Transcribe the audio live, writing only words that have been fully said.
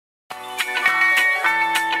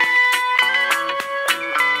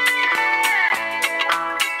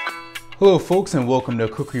Hello folks and welcome to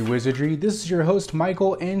Cookery Wizardry. This is your host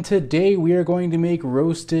Michael and today we are going to make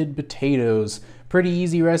roasted potatoes. Pretty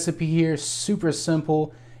easy recipe here, super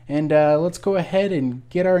simple, and let's go ahead and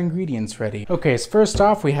get our ingredients ready. Okay, so first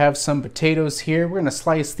off we have some potatoes here. We're going to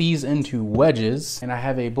slice these into wedges and I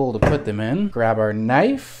have a bowl to put them in. Grab our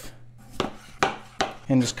knife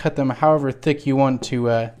and just cut them however thick you want to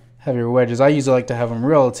have your wedges. I usually like to have them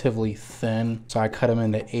relatively thin, so I cut them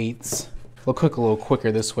into eighths. They'll cook a little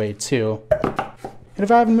quicker this way too. And if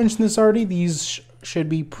I haven't mentioned this already, these should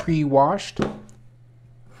be pre-washed.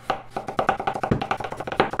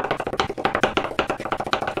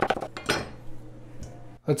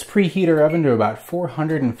 Let's preheat our oven to about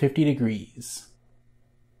 450 degrees.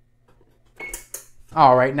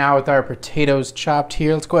 Alright, now with our potatoes chopped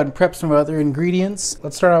here, let's go ahead and prep some other ingredients.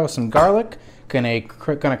 Let's start out with some garlic. Gonna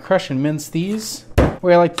crush and mince these. The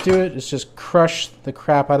way I like to do it is just crush the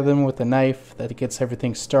crap out of them with a knife. That gets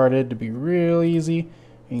everything started to be real easy.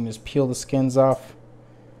 You can just peel the skins off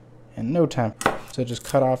in no time. So just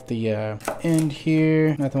cut off the end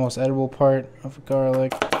here. Not the most edible part of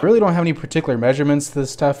garlic. I really don't have any particular measurements to this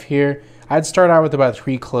stuff here. I'd start out with about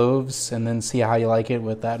 3 cloves and then see how you like it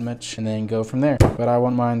with that much and then go from there. But I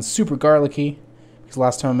want mine super garlicky because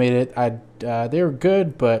last time I made it, they were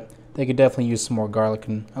good, but they could definitely use some more garlic,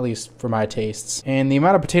 at least for my tastes. And the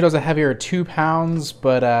amount of potatoes I have here are 2 pounds,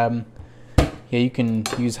 but yeah, you can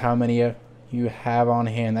use how many you have on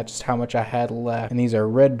hand. That's just how much I had left. And these are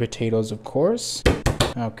red potatoes, of course.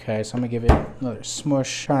 Okay, so I'm gonna give it another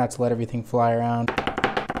smush. Try not to let everything fly around.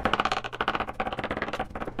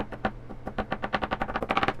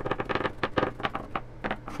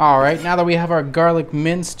 Alright, now that we have our garlic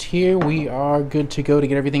minced here, we are good to go to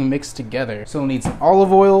get everything mixed together. So we'll need some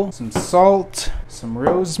olive oil, some salt, some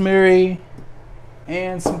rosemary,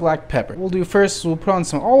 and some black pepper. What we'll do first is we'll put on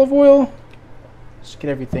some olive oil, just get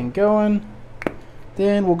everything going.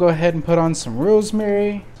 Then we'll go ahead and put on some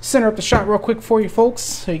rosemary. Center up the shot real quick for you folks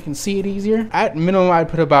so you can see it easier. At minimum, I'd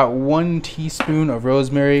put about 1 teaspoon of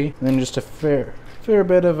rosemary, and then just a fair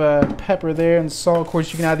bit of pepper there and salt. Of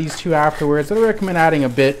course, you can add these 2 afterwards. I recommend adding a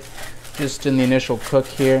bit just in the initial cook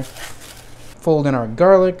here. Fold in our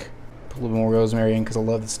garlic. Put a little more rosemary in because I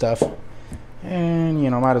love the stuff. And, you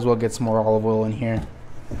know, might as well get some more olive oil in here.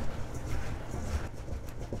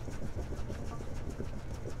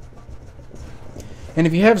 And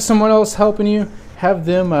if you have someone else helping you, have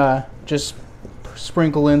them just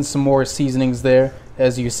sprinkle in some more seasonings there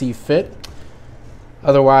as you see fit.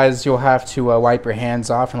 Otherwise, you'll have to wipe your hands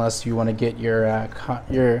off unless you want to get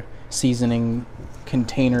your seasoning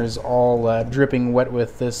containers all dripping wet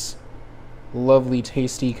with this lovely,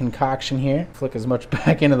 tasty concoction here. Flick as much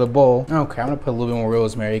back into the bowl. Okay, I'm gonna put a little bit more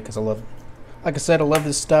rosemary because I love, like I said, I love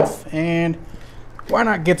this stuff. And why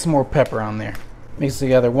not get some more pepper on there? Mix it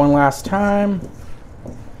together one last time.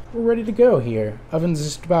 We're ready to go here. Oven's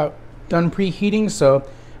just about done preheating, so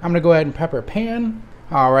I'm gonna go ahead and prep our pan.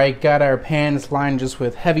 Alright, got our pans lined just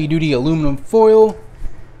with heavy duty aluminum foil,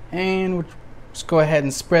 and we'll just go ahead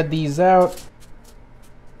and spread these out.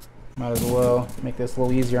 Might as well make this a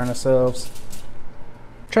little easier on ourselves.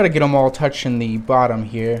 Try to get them all touching the bottom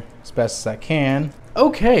here as best as I can.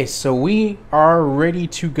 Okay, so we are ready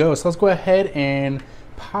to go. So let's go ahead and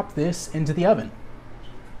pop this into the oven.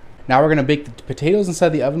 Now we're going to bake the potatoes inside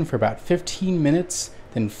the oven for about 15 minutes.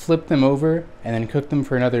 Then flip them over and then cook them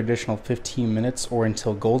for another additional 15 minutes or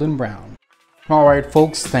until golden brown. Alright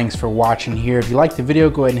folks, thanks for watching here. If you liked the video,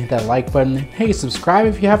 go ahead and hit that like button. Hey, subscribe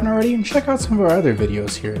if you haven't already, and check out some of our other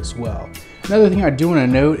videos here as well. Another thing I do want to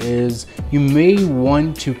note is you may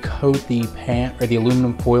want to coat the pan or the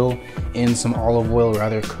aluminum foil in some olive oil or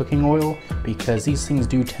other cooking oil because these things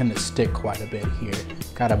do tend to stick quite a bit here.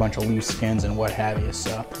 Got a bunch of loose skins and what have you,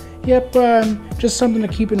 so yep, just something to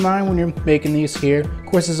keep in mind when you're making these here. Of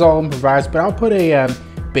course, this is all improvised, but I'll put a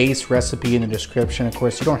base recipe in the description. Of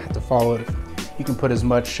course, you don't have to follow it. You can put as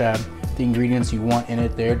much the ingredients you want in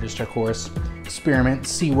it there. Just, of course, experiment,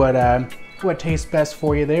 see what tastes best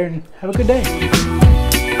for you there, and have a good day.